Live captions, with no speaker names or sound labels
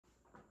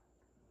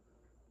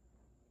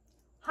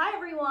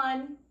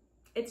everyone,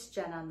 it's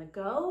Jen on the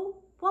go.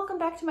 Welcome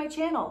back to my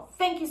channel.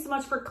 Thank you so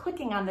much for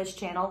clicking on this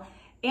channel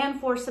and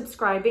for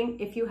subscribing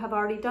if you have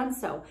already done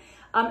so.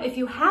 If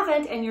you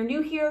haven't and you're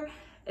new here,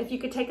 if you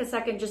could take a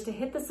second just to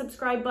hit the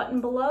subscribe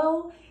button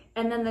below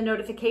and then the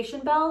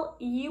notification bell,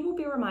 you will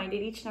be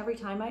reminded each and every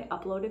time I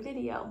upload a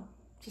video,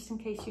 just in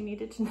case you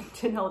needed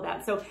to know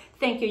that. So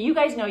thank you. You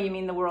guys know you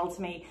mean the world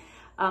to me.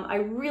 I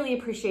really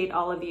appreciate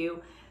all of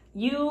you.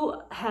 You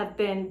have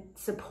been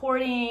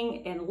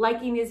supporting and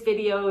liking these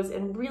videos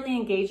and really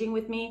engaging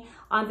with me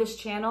on this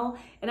channel.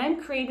 And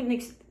I'm creating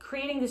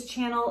this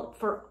channel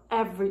for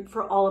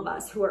all of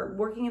us who are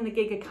working in the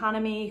gig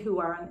economy, who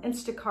are on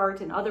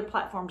Instacart and other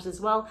platforms as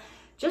well.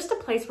 Just a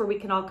place where we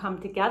can all come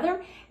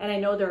together. And I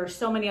know there are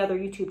so many other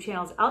YouTube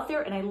channels out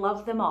there and I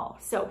love them all.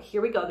 So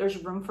here we go.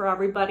 There's room for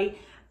everybody,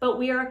 but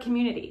we are a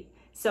community.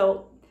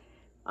 So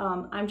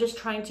I'm just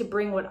trying to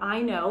bring what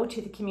I know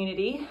to the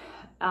community.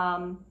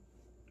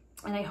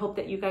 And I hope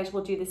that you guys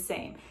will do the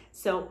same.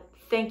 So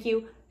thank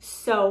you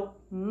so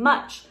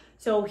much.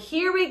 So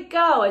here we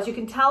go. As you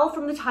can tell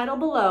from the title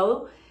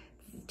below,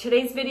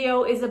 today's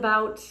video is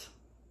about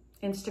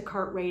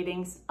Instacart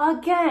ratings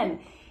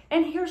again.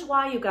 And here's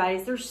why, you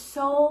guys. There's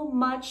so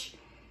much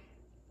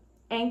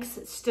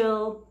angst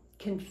still,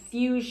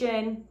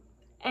 confusion,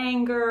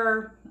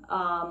 anger.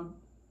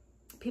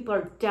 People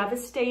are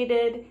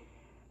devastated.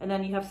 And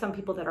then you have some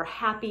people that are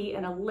happy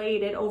and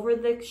elated over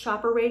the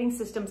shopper rating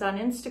systems on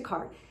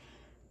Instacart.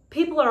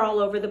 People are all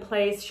over the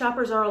place.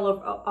 Shoppers are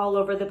all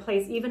over the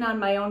place. Even on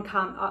my own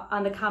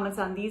on the comments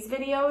on these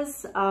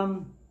videos,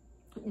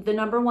 the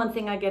number one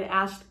thing I get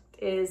asked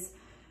is,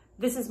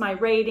 "This is my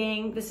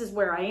rating. This is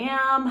where I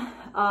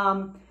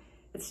am.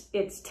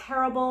 It's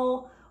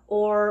terrible,"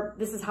 or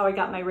 "This is how I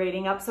got my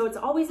rating up." So it's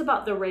always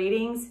about the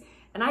ratings,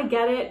 and I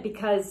get it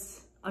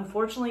because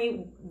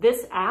unfortunately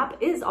this app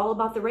is all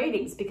about the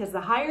ratings. Because the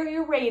higher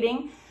your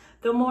rating,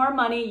 the more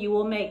money you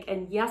will make.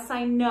 And yes,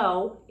 I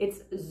know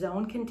it's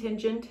zone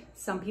contingent.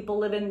 Some people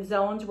live in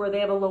zones where they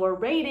have a lower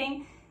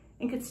rating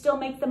and could still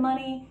make the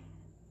money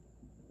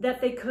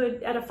that they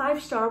could at a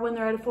 5-star when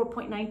they're at a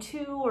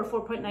 4.92 or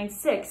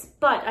 4.96.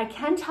 But I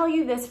can tell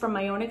you this from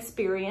my own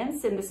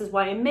experience, and this is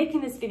why I'm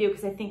making this video,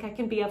 because I think I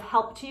can be of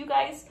help to you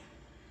guys.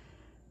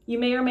 You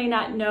may or may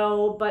not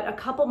know, but a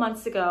couple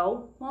months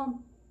ago, well,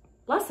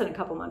 less than a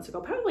couple months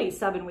ago, probably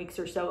 7 weeks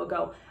or so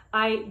ago,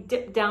 I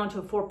dipped down to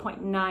a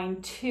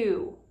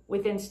 4.92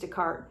 with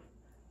Instacart.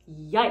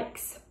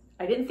 Yikes.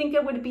 I didn't think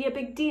it would be a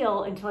big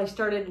deal until I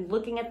started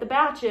looking at the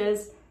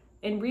batches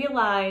and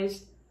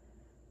realized,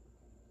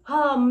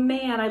 oh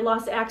man, I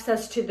lost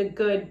access to the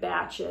good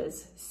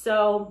batches.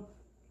 So,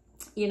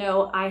 you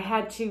know, I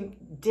had to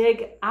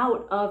dig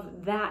out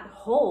of that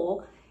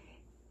hole.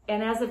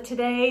 And as of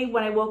today,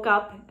 when I woke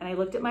up and I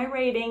looked at my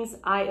ratings,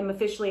 I am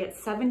officially at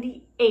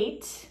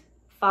 78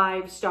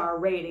 5-star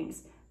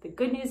ratings. The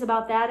good news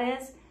about that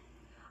is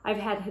I've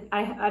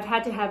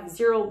had to have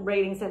 0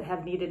 ratings that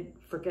have needed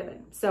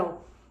forgiven.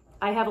 So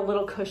I have a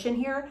little cushion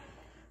here.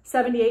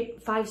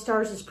 78 5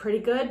 stars is pretty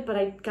good, but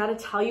I gotta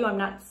tell you, I'm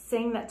not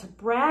saying that to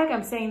brag.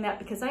 I'm saying that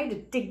because I had to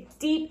dig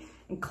deep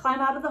and climb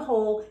out of the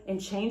hole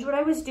and change what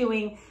I was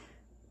doing,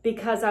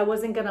 because I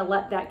wasn't gonna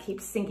let that keep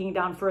sinking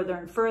down further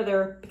and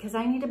further, because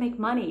I need to make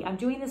money. I'm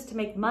doing this to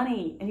make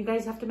money, and you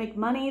guys have to make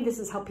money. This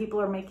is how people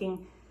are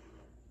making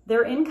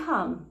their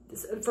income.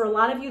 For a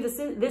lot of you, this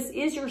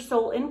is your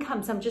sole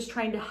income. So I'm just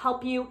trying to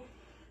help you.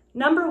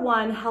 Number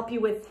one, help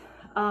you with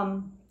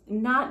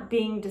not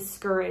being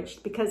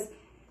discouraged, because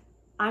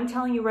I'm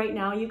telling you right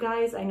now, you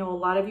guys, I know a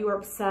lot of you are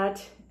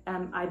upset.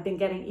 I've been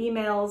getting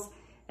emails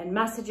and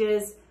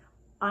messages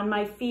on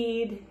my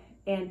feed,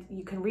 and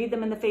you can read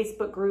them in the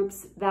Facebook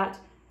groups, that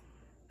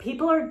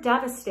people are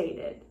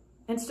devastated.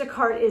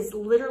 Instacart is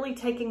literally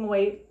taking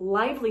away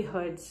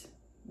livelihoods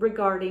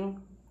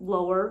regarding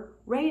lower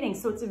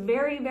ratings. So it's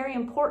very, very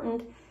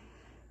important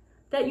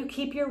that you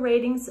keep your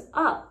ratings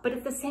up. But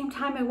at the same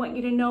time, I want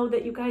you to know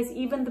that you guys,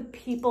 even the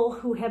people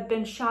who have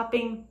been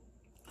shopping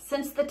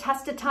since the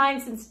test of time,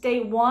 since day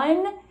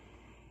one,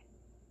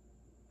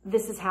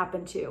 this has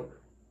happened to.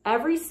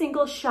 Every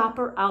single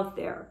shopper out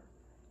there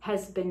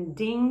has been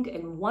dinged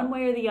in one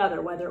way or the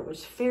other, whether it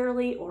was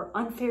fairly or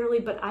unfairly.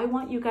 But I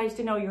want you guys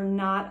to know you're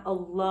not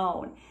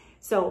alone.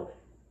 So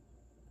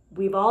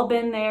we've all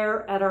been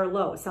there at our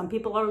low. Some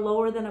people are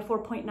lower than a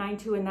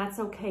 4.92, and that's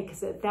okay,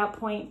 because at that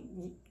point,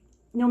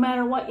 no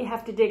matter what, you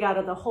have to dig out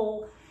of the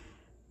hole.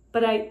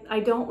 But I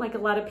don't like a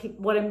lot of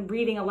people, what I'm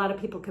reading, a lot of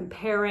people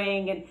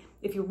comparing. And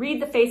if you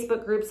read the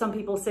Facebook group, some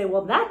people say,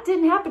 well, that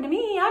didn't happen to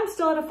me. I'm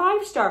still at a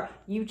 5-star.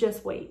 You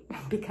just wait,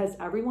 because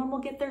everyone will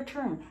get their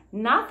turn.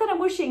 Not that I'm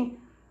wishing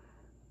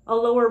a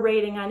lower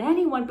rating on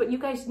anyone, but you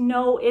guys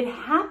know it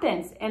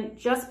happens. And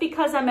just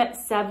because I'm at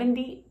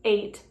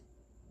 78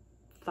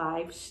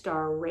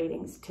 5-star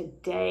ratings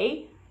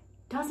today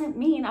doesn't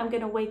mean I'm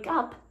going to wake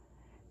up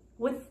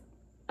with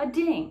a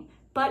ding.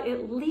 But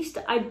at least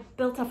I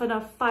built up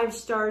enough 5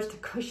 stars to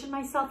cushion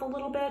myself a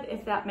little bit,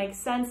 if that makes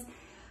sense.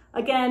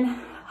 Again,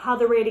 how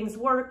the ratings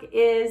work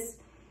is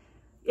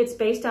It's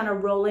based on a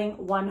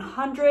rolling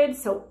 100.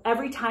 So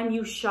every time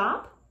you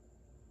shop,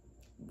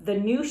 the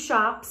new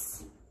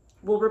shops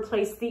will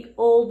replace the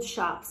old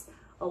shops.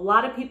 A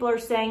lot of people are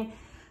saying,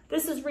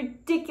 this is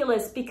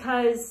ridiculous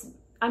because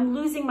I'm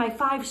losing my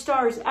 5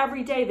 stars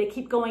every day. They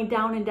keep going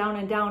down and down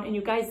and down. And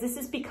you guys, this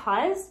is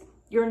because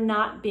you're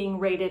not being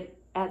rated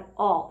at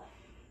all.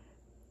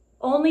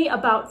 Only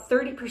about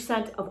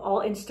 30% of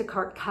all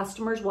Instacart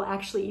customers will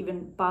actually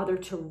even bother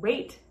to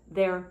rate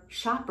their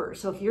shoppers.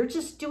 So if you're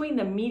just doing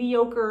the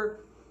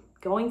mediocre,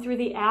 going through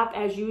the app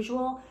as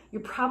usual, you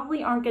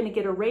probably aren't going to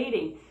get a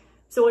rating.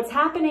 So what's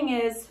happening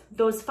is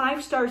those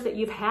 5 stars that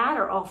you've had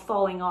are all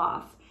falling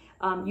off.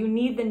 You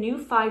need the new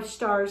 5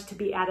 stars to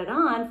be added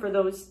on for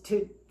those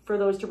to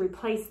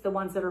replace the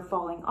ones that are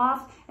falling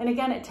off. And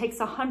again, it takes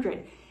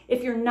 100.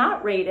 If you're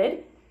not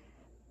rated,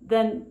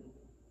 then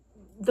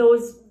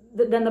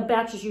the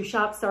batches you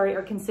shop,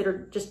 are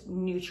considered just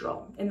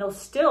neutral, and they'll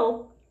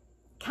still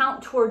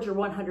count towards your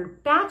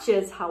 100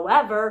 batches.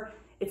 However,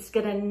 it's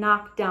going to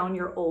knock down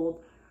your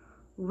old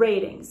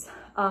ratings.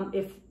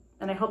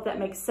 And I hope that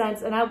makes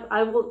sense. And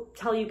I will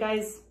tell you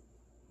guys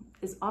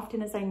as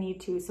often as I need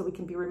to, so we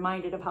can be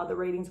reminded of how the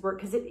ratings work,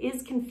 because it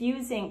is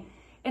confusing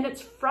and it's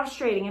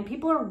frustrating, and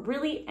people are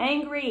really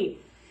angry.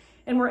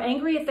 And we're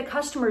angry at the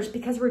customers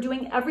because we're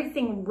doing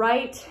everything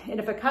right.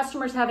 And if a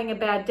customer's having a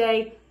bad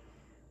day,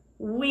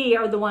 we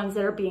are the ones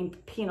that are being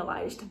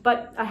penalized.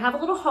 But I have a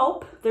little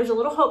hope. There's a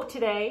little hope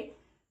today.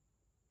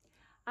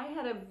 I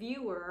had a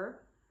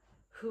viewer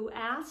who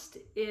asked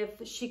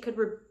if she could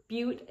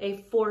rebuke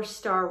a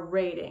 4-star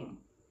rating.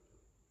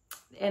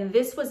 And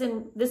this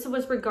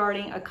was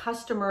regarding a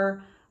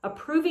customer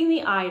approving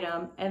the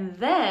item and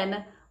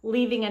then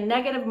leaving a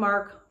negative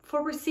mark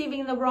for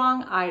receiving the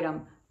wrong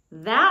item.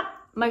 That,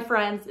 my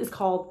friends, is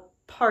called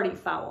party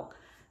foul.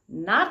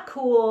 Not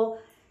cool.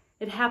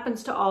 It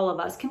happens to all of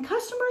us. Can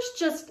customers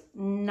just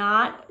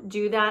not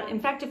do that? In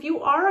fact, if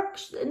you are an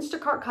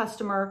Instacart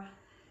customer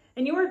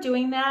and you are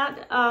doing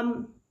that,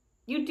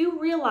 you do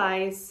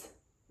realize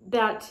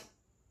that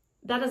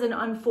that is an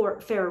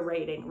unfair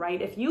rating,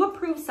 right? If you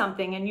approve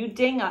something and you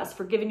ding us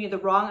for giving you the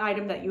wrong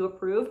item that you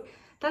approved,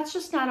 that's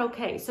just not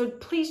okay. So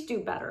please do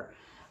better.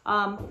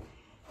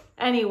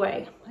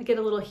 Anyway, I get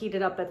a little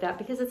heated up at that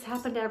because it's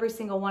happened to every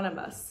single one of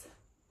us.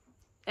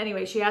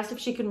 Anyway, she asked if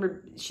she can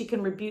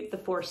rebuke the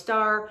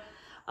 4-star.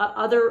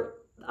 Other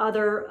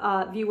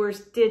viewers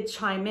did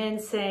chime in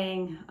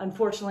saying,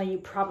 unfortunately, you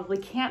probably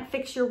can't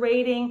fix your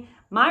rating.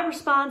 My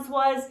response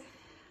was,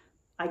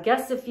 I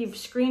guess if you've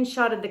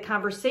screenshotted the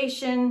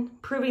conversation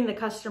proving the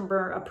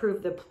customer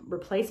approved the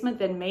replacement,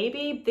 then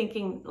maybe,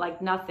 thinking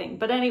like nothing.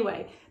 But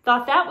anyway,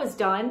 thought that was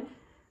done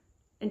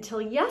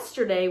until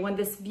yesterday when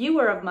this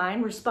viewer of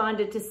mine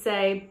responded to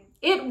say,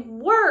 it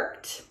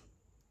worked!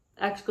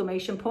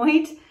 Exclamation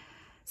point.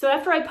 So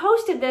after I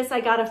posted this,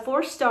 I got a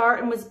 4-star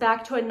and was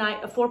back to a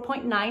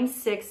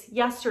 4.96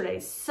 yesterday.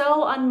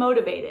 So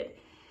unmotivated.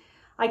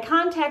 I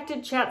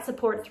contacted chat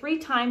support 3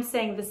 times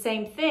saying the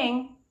same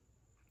thing.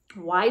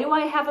 Why do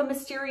I have a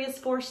mysterious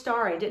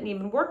 4-star? I didn't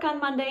even work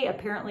on Monday.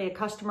 Apparently a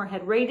customer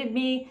had rated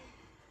me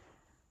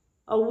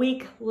a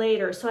week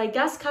later. So I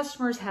guess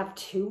customers have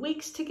 2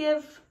 weeks to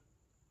give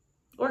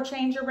or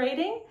change a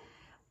rating.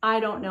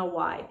 I don't know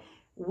why.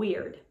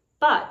 Weird.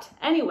 But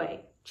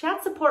anyway,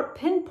 chat support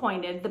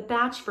pinpointed the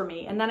batch for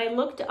me. And then I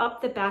looked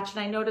up the batch and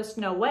I noticed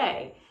no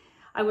way.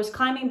 I was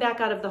climbing back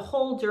out of the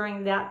hole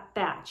during that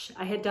batch.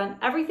 I had done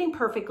everything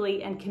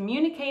perfectly and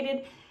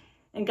communicated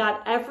and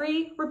got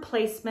every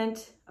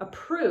replacement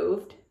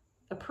approved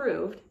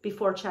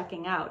before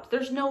checking out.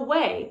 There's no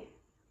way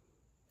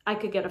I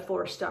could get a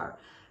 4-star.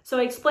 So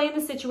I explained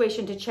the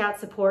situation to chat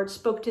support,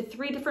 spoke to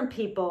 3 different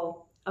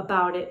people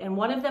about it, and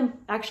one of them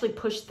actually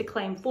pushed the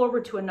claim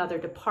forward to another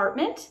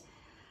department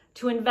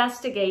to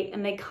investigate,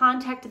 and they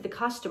contacted the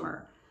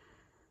customer.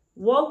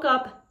 Woke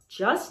up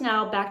just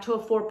now back to a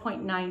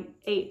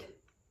 4.98.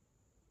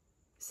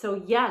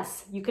 So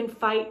yes, you can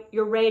fight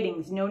your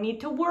ratings. No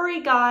need to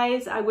worry,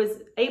 guys. I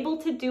was able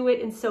to do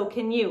it, and so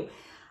can you.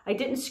 I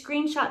didn't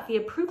screenshot the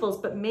approvals,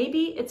 but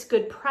maybe it's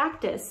good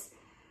practice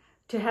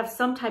to have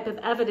some type of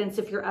evidence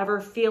if you're ever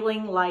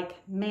feeling like,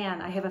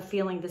 man, I have a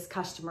feeling this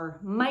customer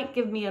might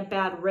give me a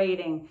bad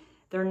rating.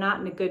 They're not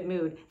in a good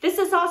mood. This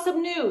is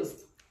awesome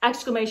news!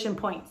 Exclamation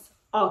points,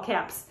 all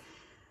caps.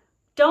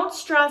 Don't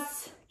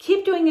stress.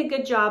 Keep doing a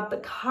good job,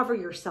 but cover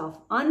yourself.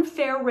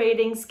 Unfair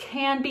ratings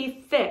can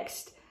be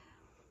fixed.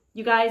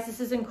 You guys, this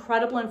is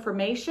incredible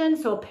information.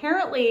 So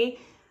apparently,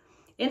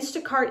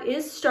 Instacart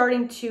is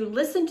starting to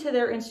listen to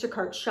their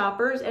Instacart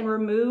shoppers and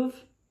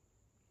remove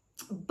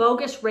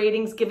bogus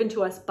ratings given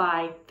to us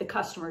by the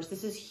customers.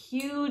 This is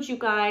huge, you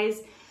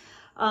guys.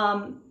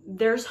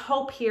 There's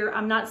hope here.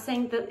 I'm not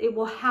saying that it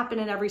will happen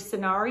in every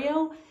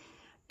scenario,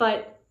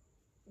 but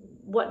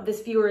what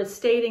this viewer is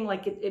stating,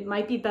 like it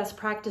might be best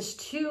practice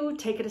to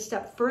take it a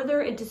step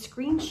further and to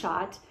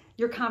screenshot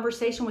your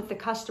conversation with the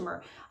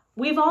customer.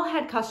 We've all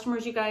had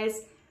customers, you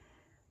guys,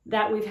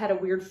 that we've had a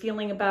weird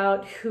feeling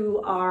about,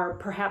 who are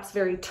perhaps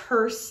very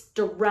terse,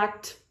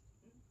 direct,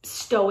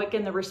 stoic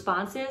in the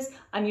responses.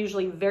 I'm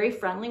usually very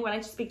friendly when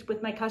I speak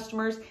with my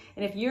customers.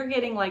 And if you're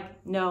getting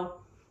like, no,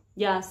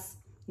 yes,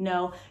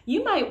 no,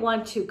 you might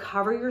want to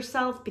cover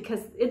yourself,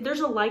 because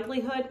there's a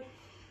likelihood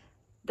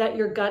that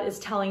your gut is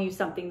telling you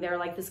something there,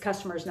 like this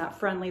customer is not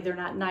friendly, they're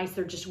not nice,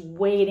 they're just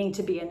waiting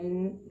to be a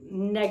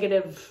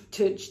negative,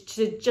 to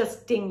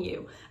just ding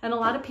you. And a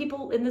lot of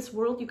people in this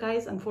world, you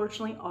guys,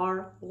 unfortunately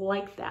are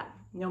like that.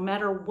 No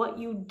matter what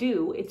you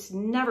do, it's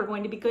never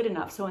going to be good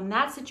enough. So in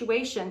that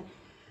situation,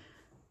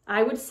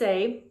 I would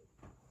say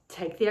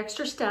take the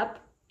extra step.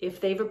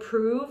 If they've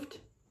approved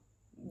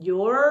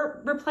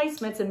your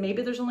replacements, and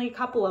maybe there's only a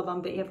couple of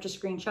them that you have to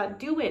screenshot,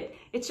 do it.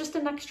 It's just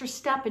an extra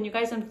step. And you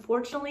guys,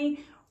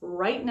 unfortunately,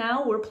 right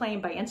now we're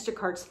playing by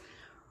Instacart's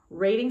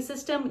rating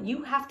system.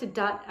 You have to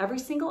dot every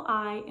single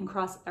I and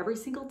cross every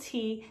single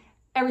T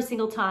every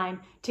single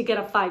time to get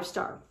a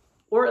 5-star,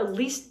 or at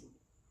least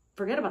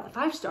forget about the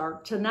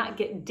 5-star to not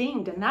get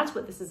dinged. And that's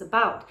what this is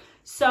about.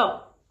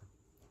 So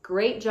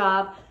great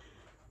job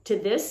to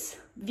this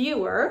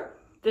viewer,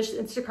 this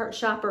Instacart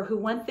shopper who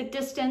went the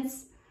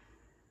distance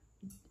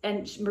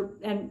and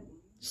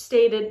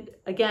stated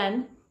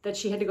again that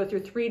she had to go through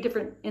 3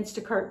 different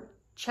Instacart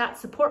chat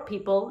support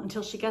people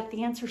until she got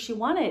the answer she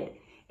wanted.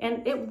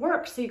 And it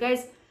works. So you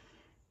guys,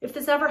 if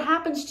this ever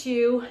happens to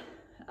you,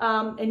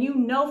 and you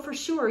know for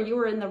sure you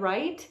were in the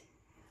right,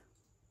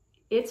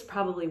 it's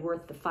probably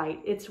worth the fight.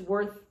 It's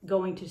worth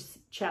going to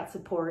chat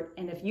support.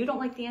 And if you don't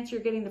like the answer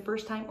you're getting the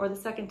first time or the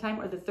second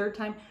time or the third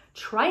time,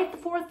 try it the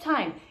 4th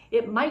time.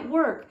 It might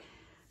work.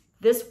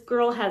 This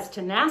girl has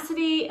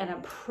tenacity, and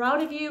I'm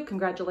proud of you.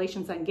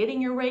 Congratulations on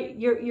getting your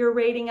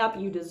rating up.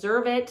 You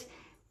deserve it.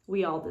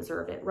 We all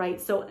deserve it,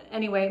 right? So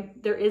anyway,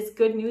 there is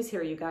good news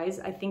here, you guys.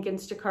 I think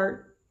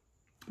Instacart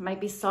might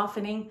be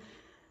softening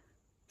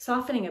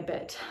a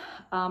bit.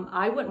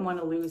 I wouldn't want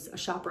to lose a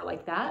shopper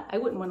like that. I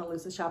wouldn't want to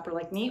lose a shopper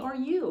like me or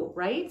you,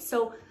 right?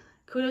 So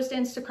kudos to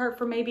Instacart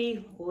for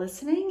maybe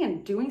listening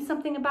and doing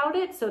something about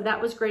it. So that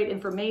was great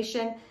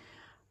information.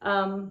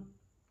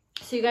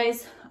 So you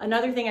guys,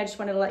 another thing I just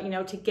wanted to let you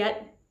know, to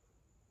get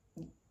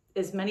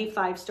as many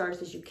 5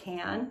 stars as you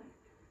can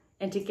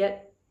and to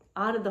get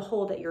out of the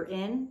hole that you're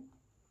in,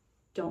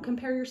 don't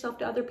compare yourself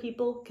to other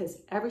people,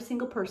 because every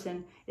single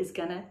person is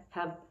going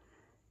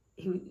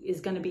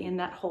to be in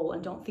that hole.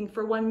 And don't think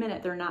for 1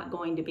 minute they're not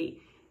going to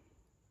be.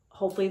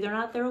 Hopefully they're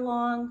not there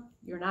long.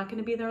 You're not going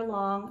to be there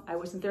long. I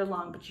wasn't there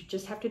long, but you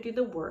just have to do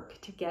the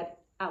work to get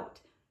out.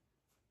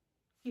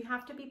 You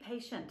have to be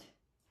patient.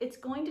 It's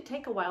going to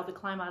take a while to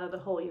climb out of the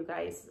hole, you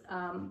guys.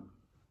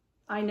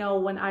 I know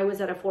when I was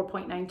at a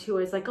 4.92, I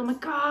was like, oh my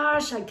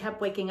gosh, I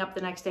kept waking up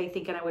the next day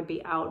thinking I would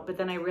be out. But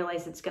then I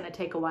realized it's going to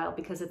take a while,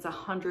 because it's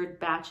 100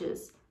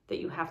 batches that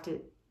you have to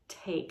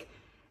take.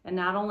 And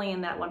not only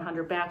in that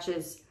 100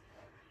 batches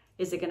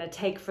is it going to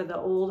take for the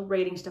old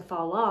ratings to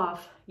fall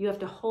off, you have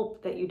to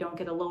hope that you don't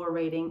get a lower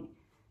rating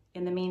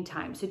in the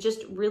meantime. So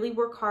just really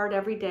work hard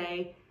every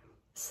day,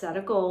 set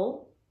a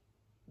goal,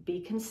 be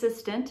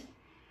consistent,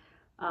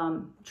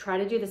 try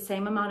to do the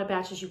same amount of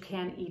batches you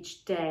can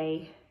each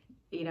day.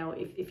 You know,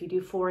 if you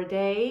do 4 a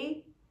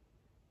day,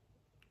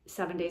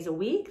 7 days a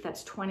week,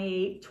 that's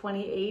 28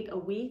 a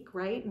week,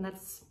 right? And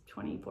that's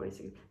 20,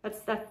 46,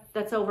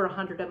 that's over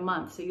 100 a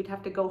month. So you'd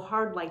have to go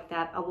hard like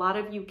that. A lot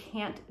of you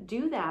can't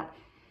do that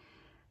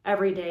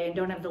every day and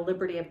don't have the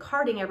liberty of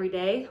carding every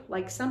day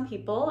like some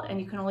people, and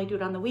you can only do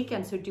it on the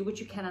weekends. So do what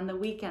you can on the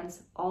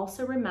weekends.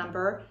 Also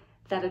remember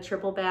that a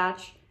triple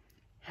batch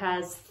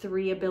has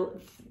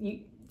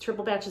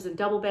triple batches and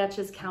double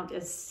batches count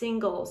as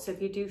singles. So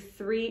if you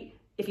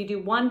do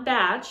 1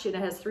 batch and it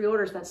has 3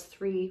 orders, that's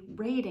 3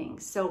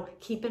 ratings. So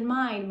keep in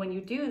mind when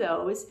you do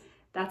those,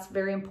 that's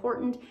very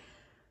important.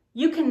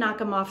 You can knock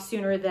them off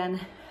sooner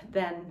than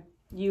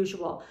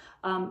usual.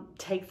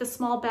 Take the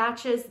small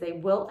batches, they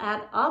will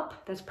add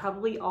up. That's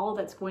probably all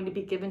that's going to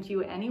be given to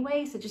you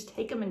anyway. So just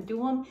take them and do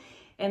them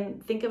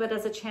and think of it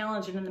as a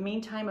challenge. And in the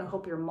meantime, I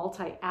hope you're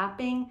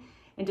multi-apping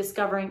and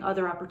discovering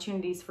other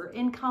opportunities for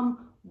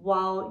income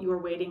while you're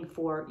waiting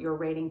for your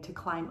rating to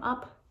climb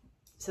up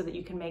so that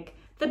you can make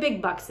the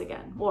big bucks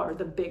again, or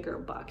the bigger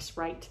bucks,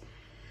 right?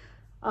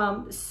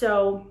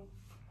 So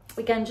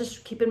again,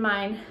 just keep in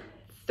mind,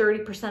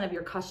 30% of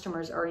your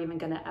customers are even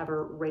gonna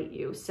ever rate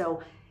you.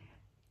 So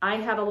I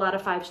have a lot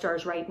of 5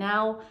 stars right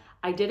now.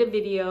 I did a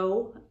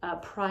video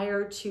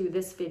prior to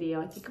this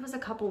video, I think it was a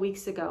couple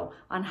weeks ago,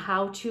 on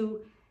how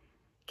to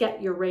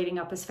get your rating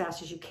up as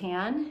fast as you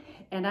can.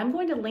 And I'm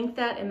going to link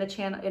that in the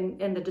channel,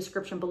 in the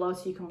description below,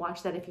 so you can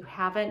watch that if you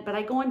haven't. But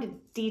I go into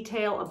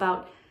detail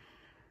about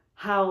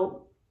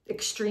how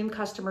extreme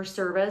customer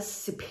service,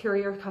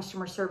 superior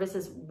customer service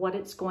is what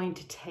it's going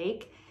to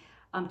take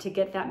to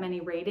get that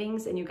many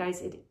ratings. And you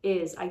guys, it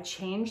is. I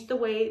changed the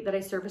way that I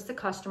service the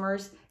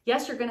customers.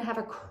 Yes, you're going to have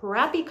a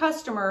crappy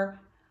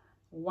customer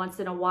once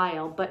in a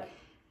while, but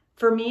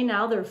for me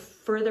now, they're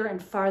further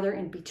and farther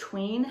in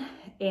between.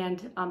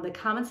 And the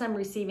comments I'm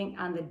receiving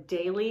on the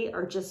daily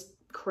are just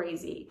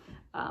crazy.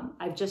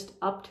 I've just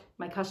upped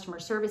my customer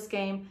service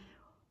game,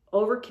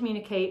 over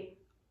communicate,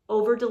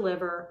 over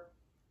deliver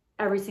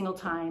every single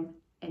time.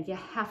 And you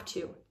have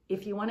to.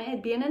 If you want to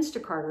be an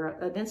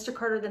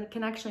Instacarter that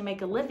can actually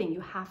make a living,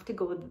 you have to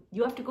go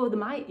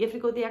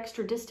the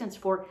extra distance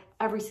for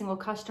every single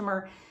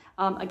customer.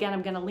 Again,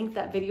 I'm going to link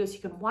that video so you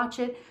can watch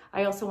it.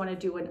 I also want to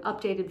do an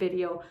updated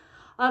video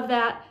of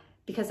that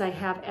because I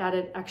have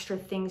added extra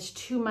things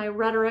to my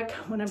rhetoric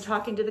when I'm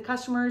talking to the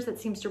customers. That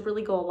seems to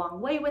really go a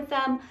long way with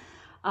them.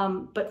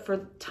 But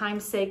for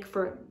time's sake,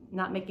 for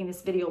not making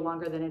this video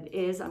longer than it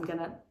is, I'm going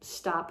to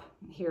stop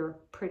here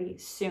pretty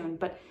soon.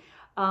 But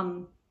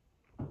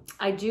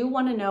I do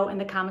want to know in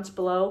the comments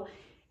below,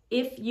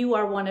 if you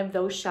are one of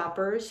those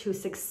shoppers who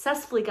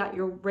successfully got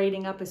your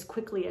rating up as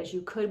quickly as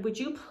you could, would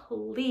you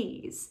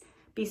please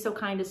be so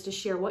kind as to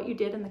share what you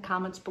did in the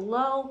comments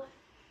below,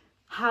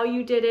 how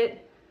you did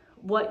it,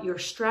 what your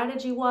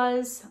strategy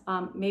was,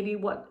 maybe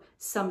what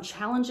some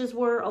challenges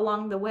were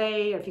along the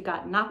way, if you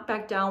got knocked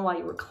back down while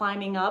you were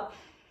climbing up,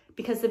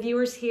 because the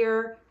viewers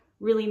here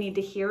really need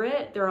to hear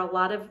it. There are a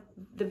lot of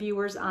the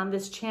viewers on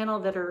this channel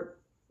that are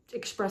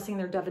expressing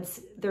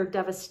their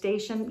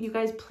devastation. You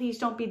guys, please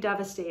don't be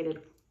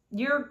devastated.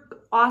 You're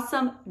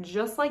awesome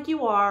just like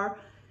you are.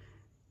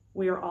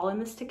 We are all in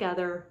this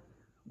together.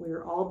 We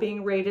are all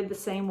being rated the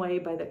same way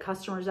by the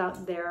customers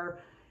out there.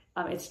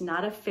 It's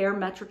not a fair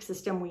metric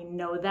system. We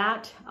know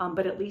that,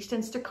 but at least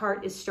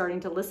Instacart is starting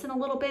to listen a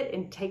little bit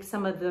and take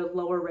some of the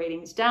lower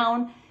ratings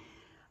down.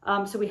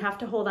 So we have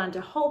to hold on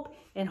to hope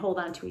and hold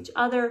on to each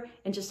other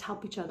and just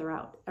help each other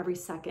out every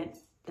second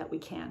that we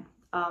can.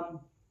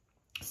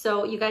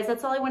 So you guys,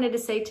 that's all I wanted to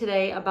say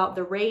today about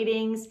the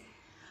ratings.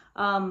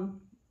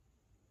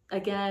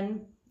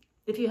 Again,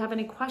 if you have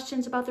any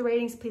questions about the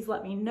ratings, please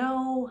let me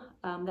know.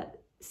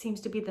 That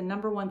seems to be the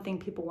 #1 thing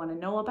people want to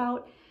know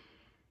about.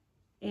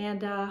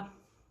 And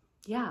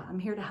yeah, I'm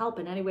here to help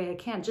in any way I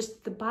can.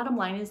 Just the bottom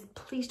line is,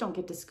 please don't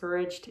get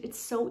discouraged. It's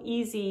so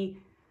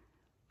easy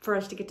for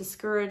us to get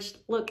discouraged.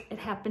 Look, it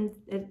happened.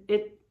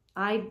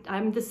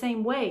 I'm the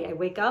same way. I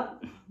wake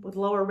up with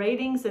lower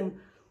ratings and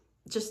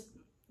just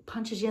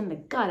punches you in the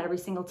gut every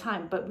single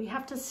time. But we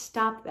have to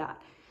stop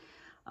that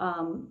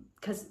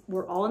because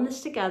we're all in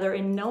this together,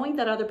 and knowing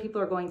that other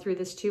people are going through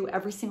this too.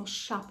 Every single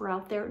shopper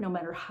out there, no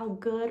matter how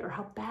good or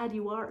how bad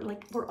you are,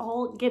 like, we're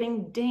all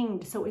getting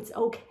dinged, so it's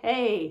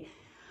okay.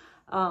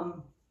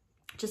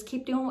 Just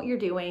keep doing what you're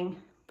doing,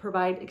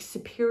 provide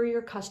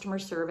superior customer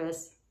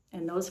service,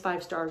 and those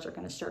 5 stars are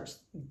going to start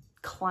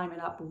climbing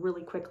up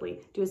really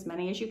quickly. Do as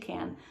many as you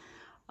can.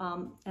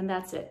 And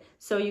that's it.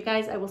 So you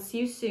guys, I will see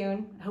you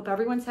soon. I hope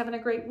everyone's having a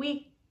great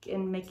week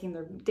and making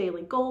their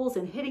daily goals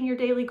and hitting your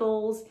daily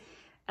goals.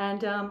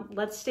 And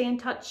let's stay in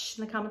touch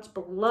in the comments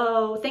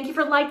below. Thank you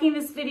for liking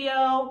this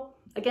video.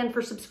 Again,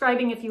 for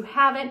subscribing if you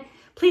haven't.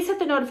 Please hit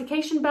the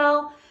notification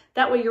bell.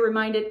 That way you're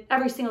reminded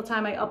every single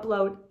time I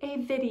upload a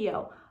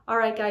video. All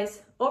right,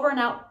 guys, over and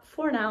out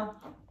for now.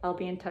 I'll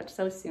be in touch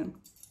so soon.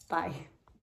 Bye.